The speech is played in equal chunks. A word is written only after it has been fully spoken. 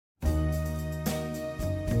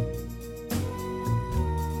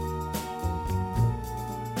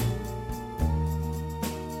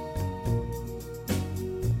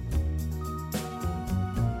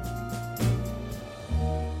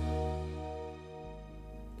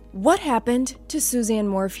What happened to Suzanne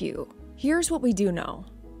Morphew? Here's what we do know.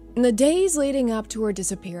 In the days leading up to her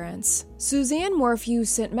disappearance, Suzanne Morphew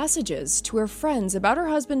sent messages to her friends about her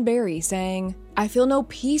husband Barry saying, "I feel no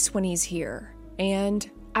peace when he's here, and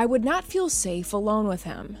I would not feel safe alone with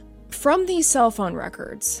him." From these cell phone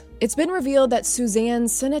records, it's been revealed that Suzanne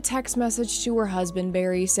sent a text message to her husband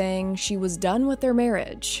Barry saying she was done with their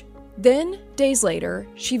marriage. Then, days later,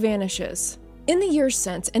 she vanishes. In the years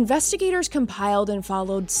since, investigators compiled and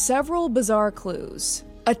followed several bizarre clues: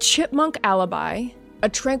 a chipmunk alibi, a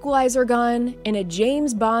tranquilizer gun, and a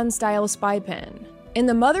James Bond-style spy pen. And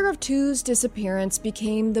the mother of two's disappearance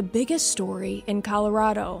became the biggest story in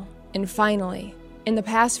Colorado. And finally, in the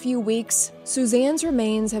past few weeks, Suzanne's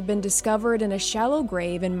remains have been discovered in a shallow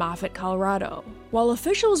grave in Moffett, Colorado, while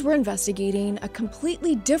officials were investigating a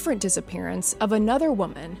completely different disappearance of another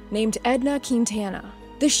woman named Edna Quintana.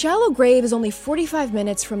 The shallow grave is only 45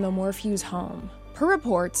 minutes from the Morphew's home. Per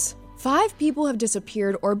reports, 5 people have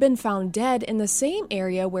disappeared or been found dead in the same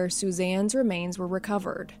area where Suzanne's remains were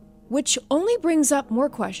recovered, which only brings up more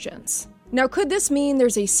questions. Now, could this mean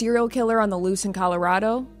there's a serial killer on the loose in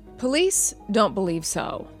Colorado? Police don't believe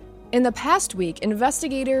so. In the past week,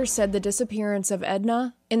 investigators said the disappearance of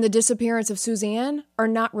Edna and the disappearance of Suzanne are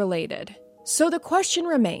not related. So the question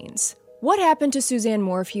remains, what happened to Suzanne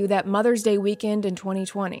Morphew that Mother's Day weekend in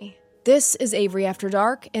 2020? This is Avery After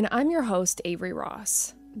Dark, and I'm your host, Avery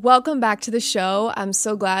Ross. Welcome back to the show. I'm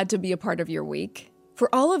so glad to be a part of your week. For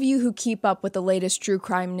all of you who keep up with the latest true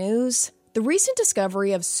crime news, the recent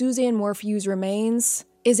discovery of Suzanne Morphew's remains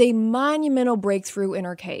is a monumental breakthrough in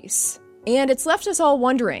her case. And it's left us all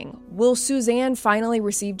wondering, will Suzanne finally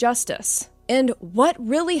receive justice? And what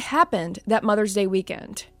really happened that Mother's Day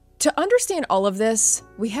weekend? To understand all of this,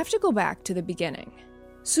 we have to go back to the beginning.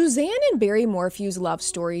 Suzanne and Barry Morphew's love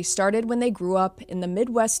story started when they grew up in the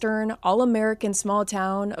Midwestern, all-American small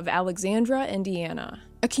town of Alexandria, Indiana,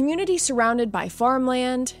 a community surrounded by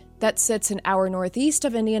farmland that sits an hour northeast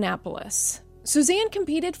of Indianapolis. Suzanne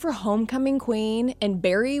competed for homecoming queen, and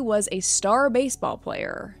Barry was a star baseball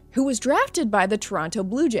player who was drafted by the Toronto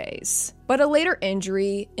Blue Jays, but a later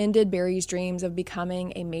injury ended Barry's dreams of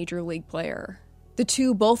becoming a major league player. The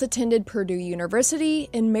two both attended Purdue University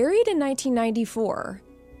and married in 1994.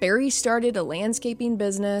 Barry started a landscaping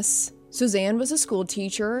business. Suzanne was a school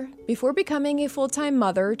teacher before becoming a full-time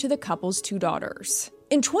mother to the couple's 2 daughters.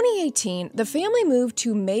 In 2018, the family moved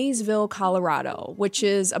to Maysville, Colorado, which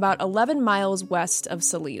is about 11 miles west of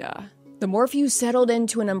Salida. The Morphews settled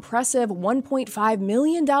into an impressive $1.5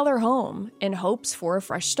 million home in hopes for a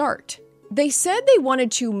fresh start. They said they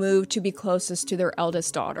wanted to move to be closest to their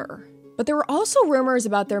eldest daughter. But there were also rumors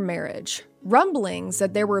about their marriage, rumblings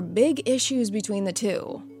that there were big issues between the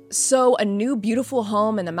two. So a new beautiful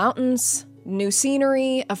home in the mountains, new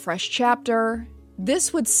scenery, a fresh chapter.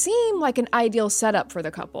 This would seem like an ideal setup for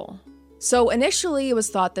the couple. So initially it was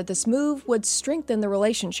thought that this move would strengthen the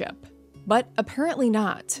relationship, but apparently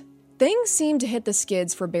not. Things seemed to hit the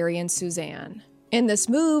skids for Barry and Suzanne, and this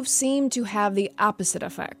move seemed to have the opposite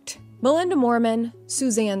effect. Melinda Mormon,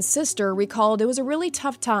 Suzanne's sister, recalled it was a really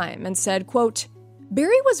tough time and said, quote,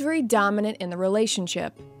 "Barry was very dominant in the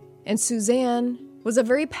relationship, and Suzanne was a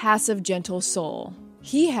very passive, gentle soul.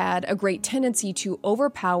 He had a great tendency to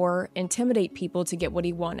overpower, intimidate people to get what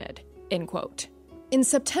he wanted," end quote. In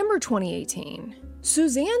September 2018,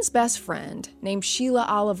 Suzanne's best friend, named Sheila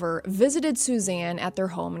Oliver, visited Suzanne at their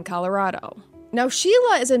home in Colorado. Now,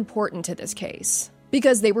 Sheila is important to this case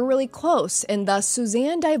because they were really close, and thus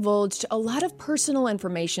Suzanne divulged a lot of personal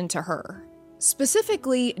information to her,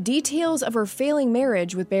 specifically details of her failing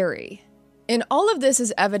marriage with Barry. And all of this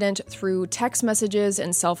is evident through text messages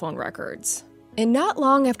and cell phone records. And not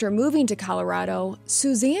long after moving to Colorado,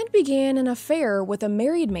 Suzanne began an affair with a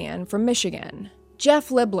married man from Michigan, Jeff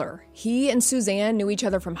Libler. He and Suzanne knew each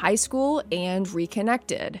other from high school and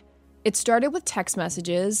reconnected. It started with text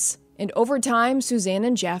messages, and over time, Suzanne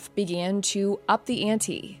and Jeff began to up the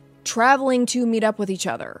ante, traveling to meet up with each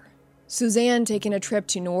other. Suzanne taking a trip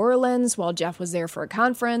to New Orleans while Jeff was there for a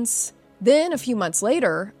conference. Then, a few months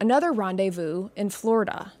later, another rendezvous in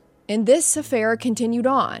Florida. And this affair continued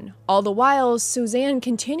on, all the while Suzanne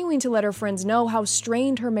continuing to let her friends know how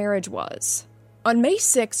strained her marriage was. On May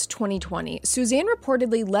 6, 2020, Suzanne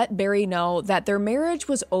reportedly let Barry know that their marriage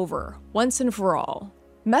was over, once and for all.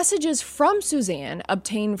 Messages from Suzanne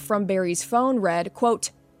obtained from Barry's phone read,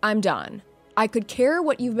 quote, "I'm done. I could care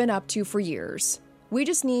what you've been up to for years. We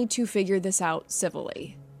just need to figure this out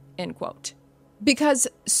civilly," end quote. Because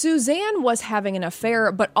Suzanne was having an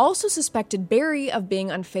affair, but also suspected Barry of being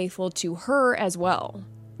unfaithful to her as well.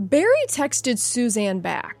 Barry texted Suzanne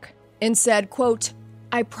back and said, quote,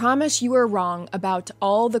 I promise you are wrong about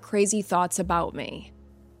all the crazy thoughts about me.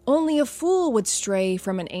 Only a fool would stray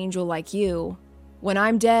from an angel like you. When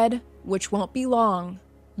I'm dead, which won't be long,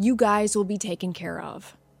 you guys will be taken care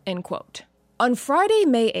of." End quote. On Friday,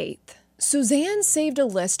 May 8th, Suzanne saved a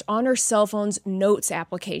list on her cell phone's notes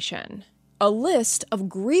application. A list of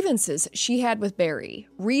grievances she had with Barry,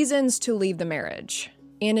 reasons to leave the marriage.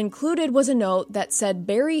 And included was a note that said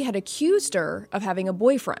Barry had accused her of having a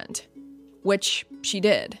boyfriend, which she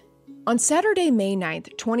did. On Saturday, May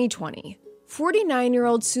 9th, 2020,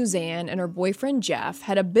 49-year-old Suzanne and her boyfriend Jeff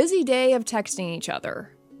had a busy day of texting each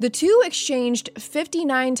other. The two exchanged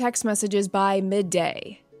 59 text messages by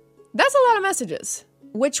midday. That's a lot of messages,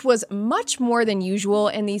 which was much more than usual,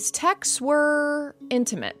 and these texts were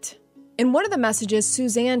intimate. In one of the messages,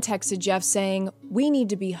 Suzanne texted Jeff saying, "We need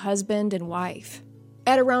to be husband and wife."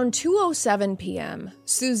 At around 2:07 p.m.,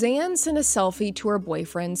 Suzanne sent a selfie to her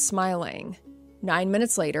boyfriend smiling. 9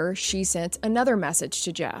 minutes later, she sent another message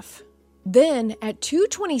to Jeff. Then, at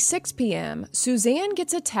 2:26 p.m., Suzanne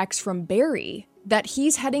gets a text from Barry that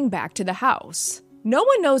he's heading back to the house. No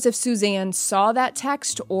one knows if Suzanne saw that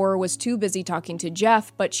text or was too busy talking to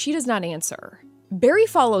Jeff, but she does not answer. Barry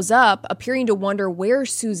follows up, appearing to wonder where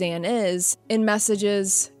Suzanne is, in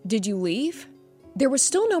messages, "Did you leave?" There was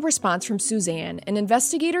still no response from Suzanne, and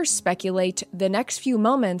investigators speculate the next few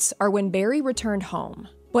moments are when Barry returned home.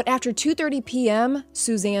 But after 2:30 p.m.,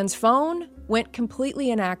 Suzanne's phone went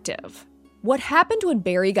completely inactive. What happened when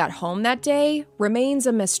Barry got home that day remains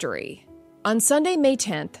a mystery. On Sunday, May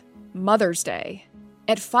 10th, Mother's Day,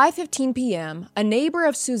 at 5:15 p.m., a neighbor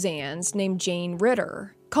of Suzanne's named Jane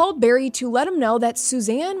Ritter called Barry to let him know that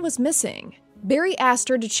Suzanne was missing. Barry asked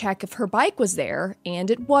her to check if her bike was there, and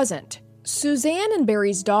it wasn't. Suzanne and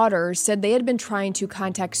Barry's daughter said they had been trying to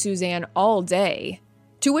contact Suzanne all day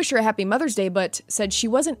to wish her a happy Mother's Day, but said she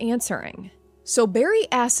wasn't answering. So Barry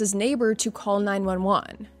asked his neighbor to call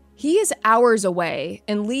 911. He is hours away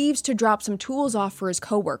and leaves to drop some tools off for his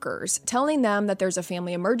coworkers, telling them that there's a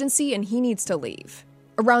family emergency and he needs to leave.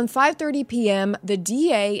 Around 5:30 p.m., the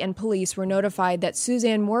DA and police were notified that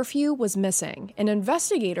Suzanne Morphew was missing, and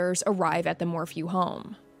investigators arrive at the Morphew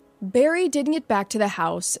home. Barry didn't get back to the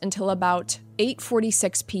house until about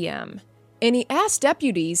 8:46 p.m., and he asked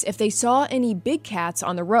deputies if they saw any big cats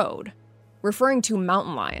on the road, referring to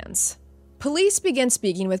mountain lions. Police begin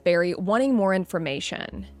speaking with Barry, wanting more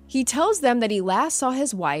information. He tells them that he last saw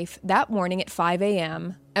his wife that morning at 5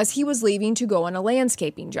 a.m. as he was leaving to go on a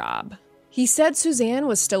landscaping job. He said Suzanne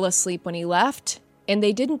was still asleep when he left, and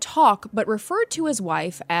they didn't talk but referred to his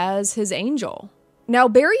wife as his angel. Now,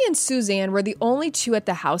 Barry and Suzanne were the only two at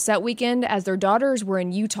the house that weekend, as their daughters were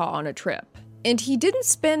in Utah on a trip. And he didn't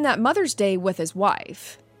spend that Mother's Day with his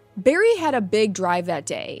wife. Barry had a big drive that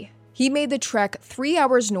day. He made the trek 3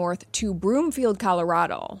 hours north to Broomfield,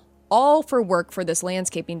 Colorado, all for work for this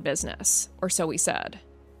landscaping business, or so he said.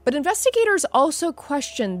 But investigators also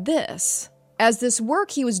questioned this, as this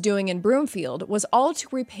work he was doing in Broomfield was all to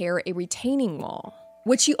repair a retaining wall,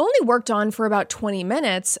 which he only worked on for about 20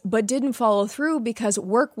 minutes, but didn't follow through because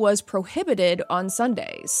work was prohibited on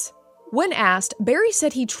Sundays. When asked, Barry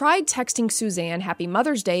said he tried texting Suzanne Happy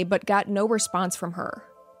Mother's Day but got no response from her,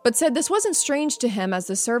 but said this wasn't strange to him as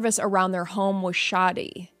the service around their home was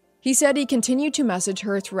shoddy. He said he continued to message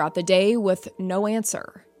her throughout the day with no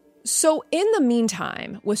answer. So in the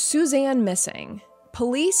meantime, with Suzanne missing,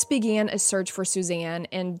 police began a search for Suzanne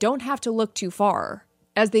and don't have to look too far,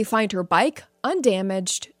 as they find her bike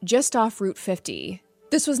undamaged just off Route 50.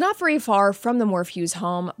 This was not very far from the Morphew's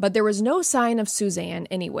home, but there was no sign of Suzanne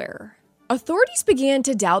anywhere. Authorities began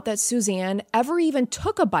to doubt that Suzanne ever even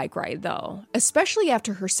took a bike ride, though, especially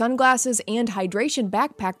after her sunglasses and hydration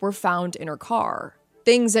backpack were found in her car,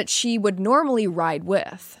 things that she would normally ride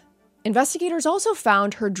with. Investigators also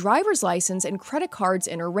found her driver's license and credit cards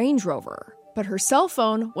in her Range Rover, but her cell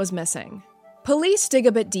phone was missing. Police dig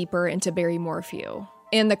a bit deeper into Barry Morphew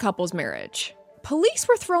and the couple's marriage. Police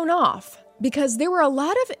were thrown off because there were a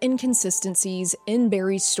lot of inconsistencies in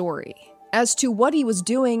Barry's story as to what he was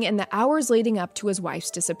doing in the hours leading up to his wife's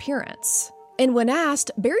disappearance. And when asked,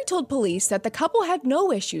 Barry told police that the couple had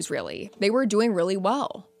no issues really. They were doing really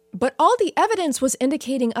well. But all the evidence was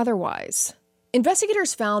indicating otherwise.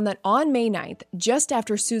 Investigators found that on May 9th, just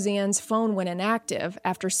after Suzanne's phone went inactive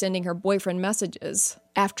after sending her boyfriend messages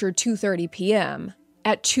after 2:30 p.m.,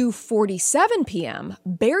 at 2:47 p.m.,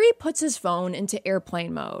 Barry puts his phone into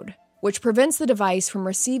airplane mode, which prevents the device from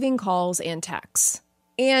receiving calls and texts.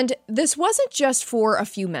 And this wasn't just for a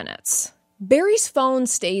few minutes. Barry's phone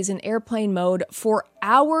stays in airplane mode for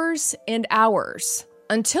hours and hours,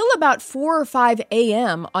 until about 4 or 5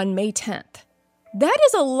 a.m. on May 10th. That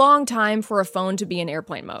is a long time for a phone to be in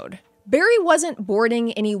airplane mode. Barry wasn't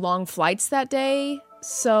boarding any long flights that day,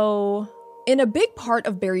 so... And a big part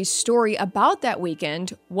of Barry's story about that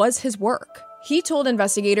weekend was his work. He told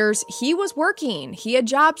investigators he was working, he had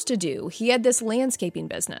jobs to do, he had this landscaping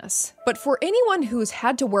business. But for anyone who's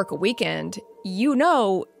had to work a weekend, you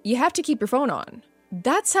know you have to keep your phone on.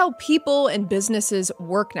 That's how people and businesses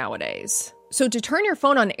work nowadays. So to turn your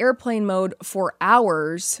phone on airplane mode for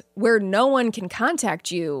hours where no one can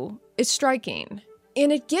contact you is striking.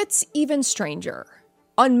 And it gets even stranger.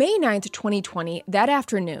 On May 9th, 2020, that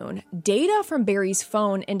afternoon, data from Barry's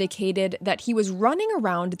phone indicated that he was running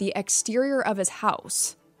around the exterior of his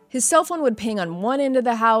house. His cell phone would ping on one end of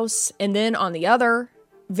the house and then on the other.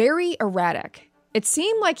 Very erratic. It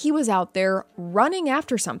seemed like he was out there running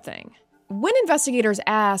after something. When investigators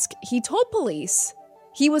asked, he told police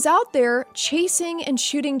he was out there chasing and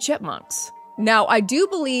shooting chipmunks. Now, I do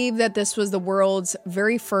believe that this was the world's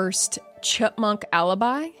very first chipmunk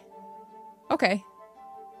alibi. Okay.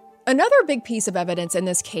 Another big piece of evidence in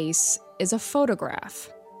this case is a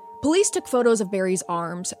photograph. Police took photos of Barry's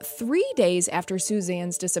arms 3 days after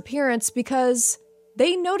Suzanne's disappearance because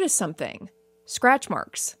they noticed something: scratch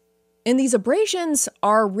marks. And these abrasions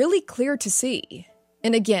are really clear to see.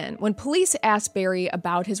 And again, when police asked Barry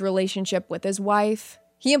about his relationship with his wife,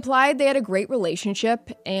 he implied they had a great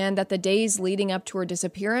relationship and that the days leading up to her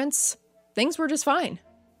disappearance, things were just fine.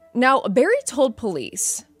 Now, Barry told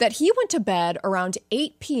police that he went to bed around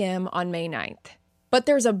 8 p.m. on May 9th. But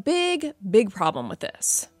there's a big problem with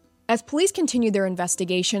this. As police continued their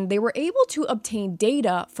investigation, they were able to obtain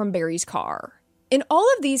data from Barry's car. In all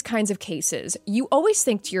of these kinds of cases, you always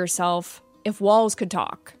think to yourself, if walls could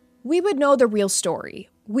talk, we would know the real story.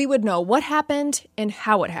 We would know what happened and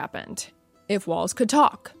how it happened. If walls could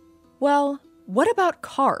talk. Well, what about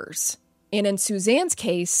cars? And in Suzanne's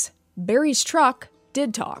case, Barry's truck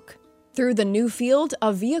did talk through the new field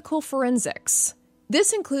of vehicle forensics.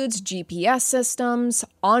 This includes GPS systems,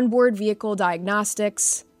 onboard vehicle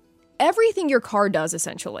diagnostics, everything your car does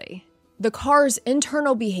essentially. The car's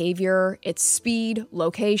internal behavior, its speed,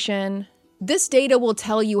 location. This data will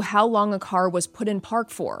tell you how long a car was put in park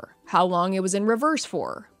for, how long it was in reverse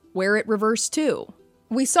for, where it reversed to.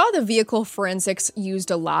 We saw the vehicle forensics used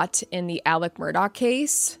a lot in the Alec Murdaugh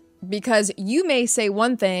case, because you may say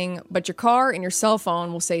one thing, but your car and your cell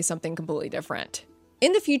phone will say something completely different.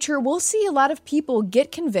 In the future, we'll see a lot of people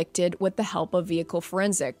get convicted with the help of vehicle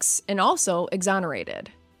forensics and also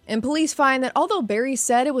exonerated. And police find that although Barry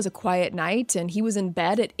said it was a quiet night and he was in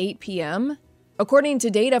bed at 8 p.m., according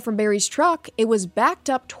to data from Barry's truck, it was backed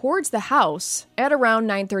up towards the house at around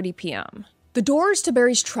 9:30 p.m. The doors to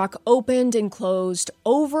Barry's truck opened and closed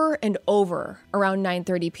over and over around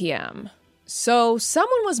 9:30 p.m. So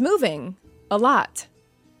someone was moving a lot.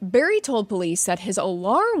 Barry told police that his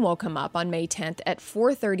alarm woke him up on May 10th at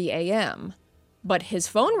 4:30 a.m., but his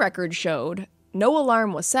phone record showed no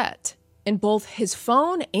alarm was set, and both his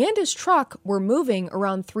phone and his truck were moving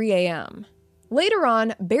around 3 a.m. Later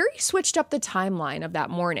on, Barry switched up the timeline of that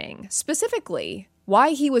morning, specifically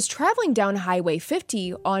why he was traveling down Highway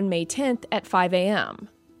 50 on May 10th at 5 a.m.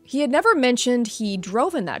 He had never mentioned he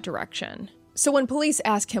drove in that direction. So when police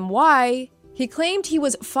asked him why, he claimed he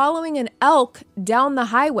was following an elk down the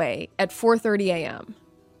highway at 4:30 a.m.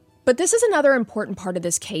 But this is another important part of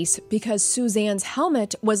this case because Suzanne's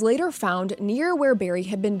helmet was later found near where Barry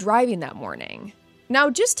had been driving that morning. Now,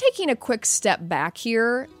 just taking a quick step back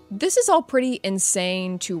here, this is all pretty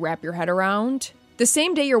insane to wrap your head around. The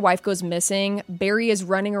same day your wife goes missing, Barry is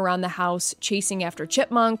running around the house chasing after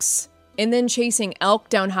chipmunks and then chasing elk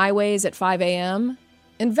down highways at 5 a.m.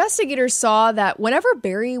 Investigators saw that whenever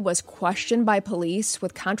Barry was questioned by police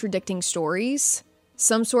with contradicting stories,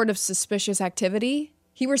 some sort of suspicious activity,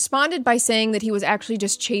 he responded by saying that he was actually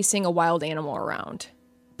just chasing a wild animal around.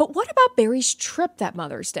 But what about Barry's trip that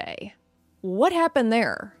Mother's Day? What happened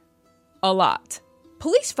there? A lot.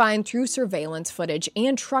 Police find through surveillance footage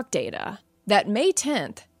and truck data that May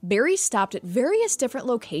 10th, Barry stopped at various different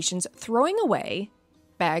locations throwing away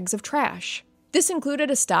bags of trash. This included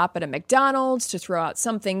a stop at a McDonald's to throw out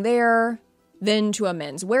something there, then to a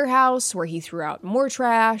Men's Warehouse where he threw out more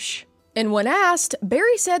trash. And when asked,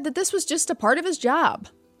 Barry said that this was just a part of his job,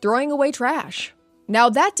 throwing away trash. Now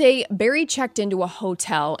that day, Barry checked into a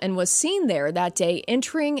hotel and was seen there that day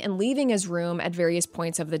entering and leaving his room at various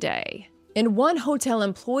points of the day. And one hotel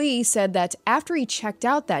employee said that after he checked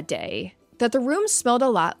out that day, that the room smelled a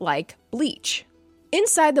lot like bleach.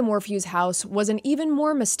 Inside the Morphew's house was an even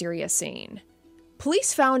more mysterious scene.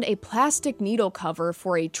 Police found a plastic needle cover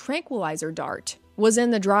for a tranquilizer dart was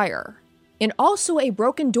in the dryer, and also a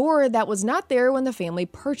broken door that was not there when the family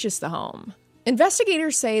purchased the home.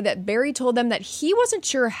 Investigators say that Barry told them that he wasn't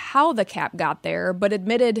sure how the cap got there, but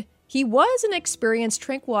admitted he was an experienced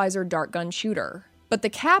tranquilizer dart gun shooter. But the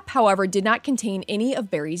cap, however, did not contain any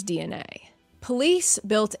of Barry's DNA. Police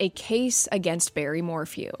built a case against Barry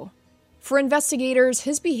Morphew. For investigators,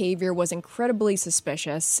 his behavior was incredibly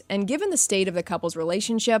suspicious, and given the state of the couple's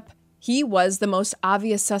relationship, he was the most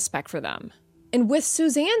obvious suspect for them. And with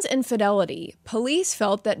Suzanne's infidelity, police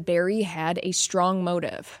felt that Barry had a strong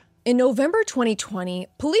motive. In November 2020,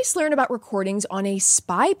 police learned about recordings on a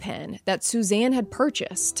spy pen that Suzanne had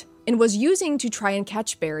purchased and was using to try and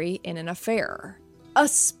catch Barry in an affair. A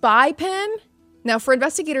spy pen? Now, for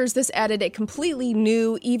investigators, this added a completely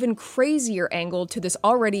new, even crazier angle to this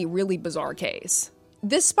already really bizarre case.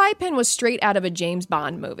 This spy pen was straight out of a James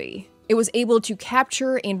Bond movie. It was able to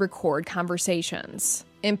capture and record conversations.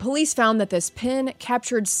 And police found that this pen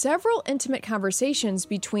captured several intimate conversations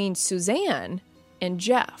between Suzanne and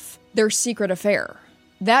Jeff, their secret affair.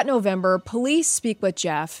 That November, police speak with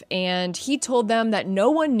Jeff, and he told them that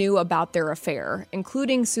no one knew about their affair,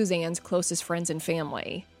 including Suzanne's closest friends and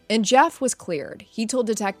family. And Jeff was cleared. He told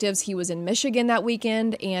detectives he was in Michigan that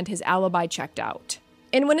weekend, and his alibi checked out.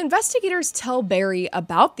 And when investigators tell Barry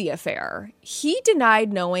about the affair, he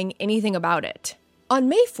denied knowing anything about it. On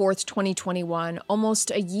May 4th, 2021,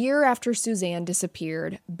 almost a year after Suzanne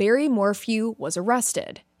disappeared, Barry Morphew was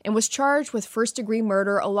arrested and was charged with first-degree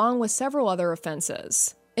murder along with several other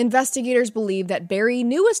offenses. Investigators believe that Barry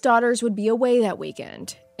knew his daughters would be away that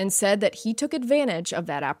weekend and said that he took advantage of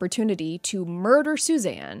that opportunity to murder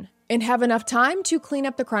Suzanne and have enough time to clean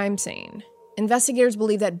up the crime scene. Investigators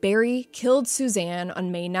believe that Barry killed Suzanne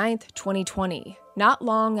on May 9th, 2020, not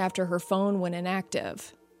long after her phone went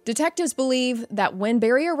inactive. Detectives believe that when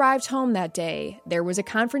Barry arrived home that day, there was a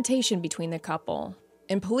confrontation between the couple.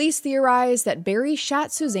 And police theorize that Barry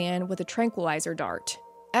shot Suzanne with a tranquilizer dart.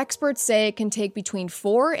 Experts say it can take between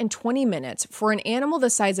 4 and 20 minutes for an animal the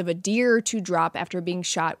size of a deer to drop after being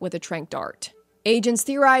shot with a tranq dart. Agents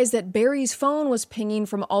theorize that Barry's phone was pinging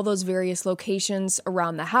from all those various locations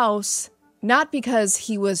around the house, not because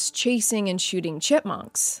he was chasing and shooting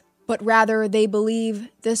chipmunks, but rather they believe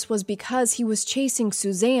this was because he was chasing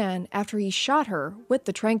Suzanne after he shot her with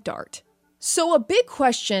the tranq dart. So a big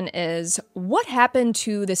question is, what happened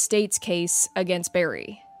to the state's case against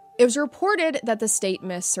Barry? It was reported that the state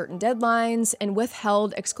missed certain deadlines and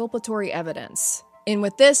withheld exculpatory evidence. And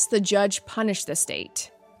with this, the judge punished the state,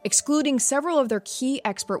 excluding several of their key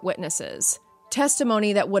expert witnesses,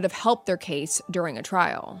 testimony that would have helped their case during a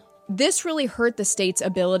trial. This really hurt the state's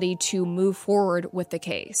ability to move forward with the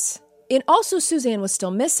case. And also, Suzanne was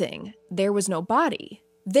still missing. There was no body.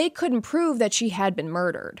 They couldn't prove that she had been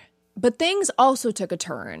murdered. But things also took a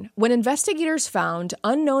turn when investigators found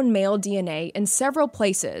unknown male DNA in several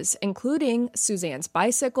places, including Suzanne's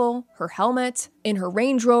bicycle, her helmet, in her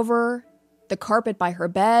Range Rover, the carpet by her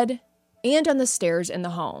bed, and on the stairs in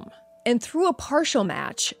the home. And through a partial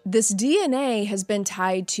match, this DNA has been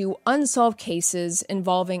tied to unsolved cases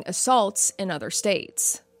involving assaults in other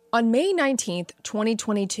states. On May 19th,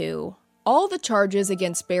 2022, all the charges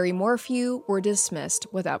against Barry Morphew were dismissed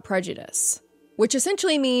without prejudice, which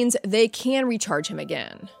essentially means they can recharge him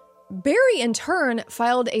again. Barry, in turn,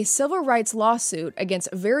 filed a civil rights lawsuit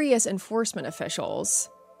against various enforcement officials.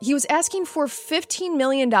 He was asking for $15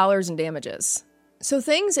 million in damages. So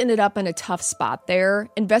things ended up in a tough spot there.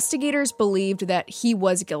 Investigators believed that he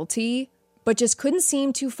was guilty, but just couldn't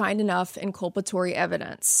seem to find enough inculpatory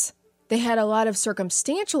evidence. They had a lot of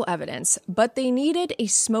circumstantial evidence, but they needed a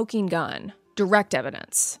smoking gun, direct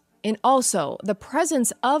evidence. And also, the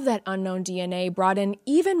presence of that unknown DNA brought in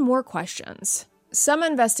even more questions. Some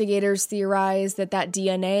investigators theorize that that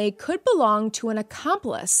DNA could belong to an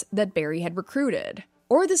accomplice that Barry had recruited,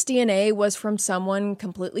 or this DNA was from someone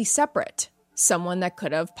completely separate, someone that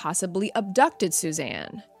could have possibly abducted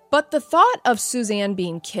Suzanne. But the thought of Suzanne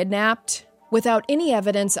being kidnapped, without any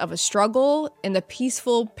evidence of a struggle in the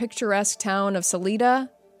peaceful, picturesque town of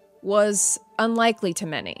Salida, was unlikely to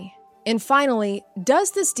many. And finally,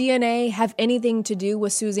 does this DNA have anything to do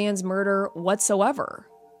with Suzanne's murder whatsoever?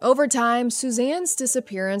 Over time, Suzanne's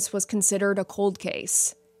disappearance was considered a cold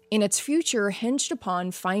case, and its future hinged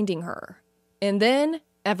upon finding her. And then,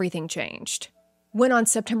 everything changed. When on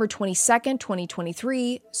September 22nd,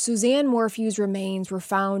 2023, Suzanne Morphew's remains were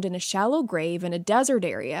found in a shallow grave in a desert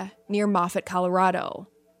area near Moffett, Colorado,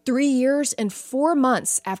 3 years and 4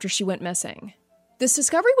 months after she went missing. This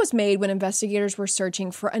discovery was made when investigators were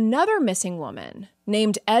searching for another missing woman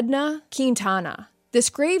named Edna Quintana.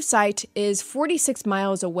 This grave site is 46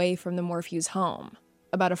 miles away from the Morphew's home,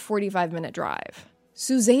 about a 45-minute drive.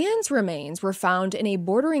 Suzanne's remains were found in a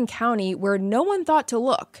bordering county where no one thought to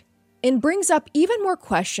look, and brings up even more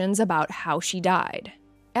questions about how she died.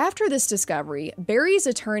 After this discovery, Barry's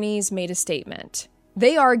attorneys made a statement.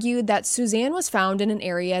 They argued that Suzanne was found in an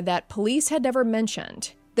area that police had never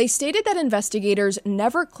mentioned. They stated that investigators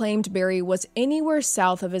never claimed Barry was anywhere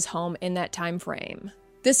south of his home in that time frame.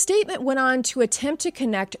 The statement went on to attempt to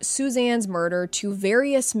connect Suzanne's murder to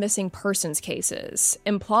various missing persons cases,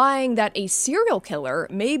 implying that a serial killer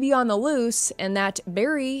may be on the loose and that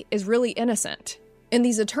Barry is really innocent. And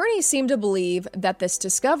these attorneys seem to believe that this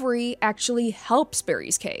discovery actually helps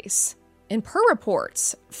Barry's case. And per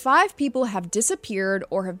reports, 5 people have disappeared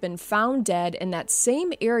or have been found dead in that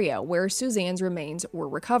same area where Suzanne's remains were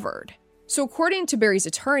recovered. So according to Barry's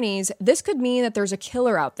attorneys, this could mean that there's a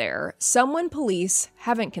killer out there, someone police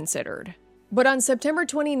haven't considered. But on September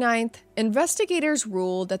 29th, investigators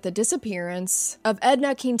ruled that the disappearance of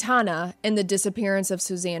Edna Quintana and the disappearance of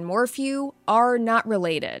Suzanne Morphew are not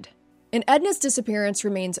related. And Edna's disappearance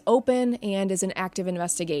remains open and is an active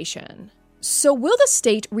investigation. So will the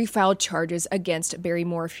state refile charges against Barry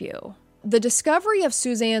Morphew? The discovery of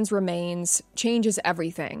Suzanne's remains changes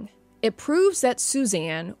everything. It proves that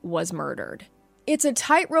Suzanne was murdered. It's a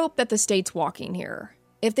tightrope that the state's walking here.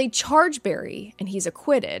 If they charge Barry and he's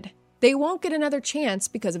acquitted, they won't get another chance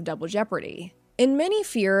because of double jeopardy. And many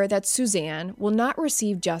fear that Suzanne will not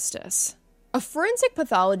receive justice. A forensic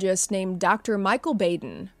pathologist named Dr. Michael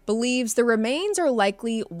Baden believes the remains are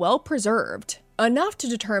likely well preserved, enough to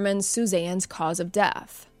determine Suzanne's cause of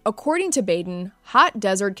death. According to Baden, hot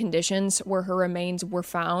desert conditions where her remains were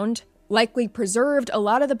found likely preserved a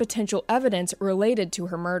lot of the potential evidence related to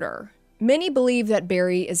her murder. Many believe that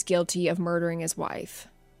Barry is guilty of murdering his wife,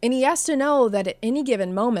 and he has to know that at any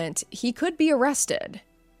given moment, he could be arrested.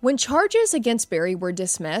 When charges against Barry were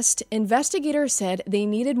dismissed, investigators said they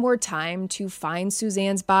needed more time to find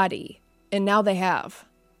Suzanne's body, and now they have.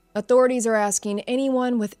 Authorities are asking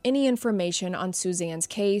anyone with any information on Suzanne's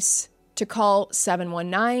case to call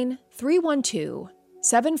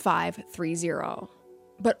 719-312-7530.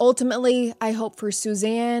 But ultimately, I hope for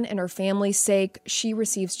Suzanne and her family's sake, she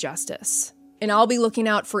receives justice. And I'll be looking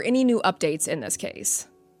out for any new updates in this case.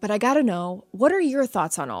 But I gotta know, what are your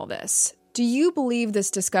thoughts on all this? Do you believe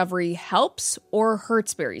this discovery helps or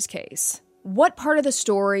hurts Barry's case? What part of the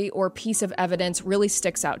story or piece of evidence really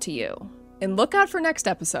sticks out to you? And look out for next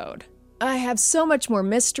episode. I have so much more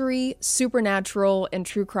mystery, supernatural, and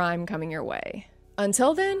true crime coming your way.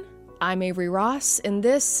 Until then, I'm Avery Ross, and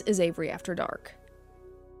this is Avery After Dark.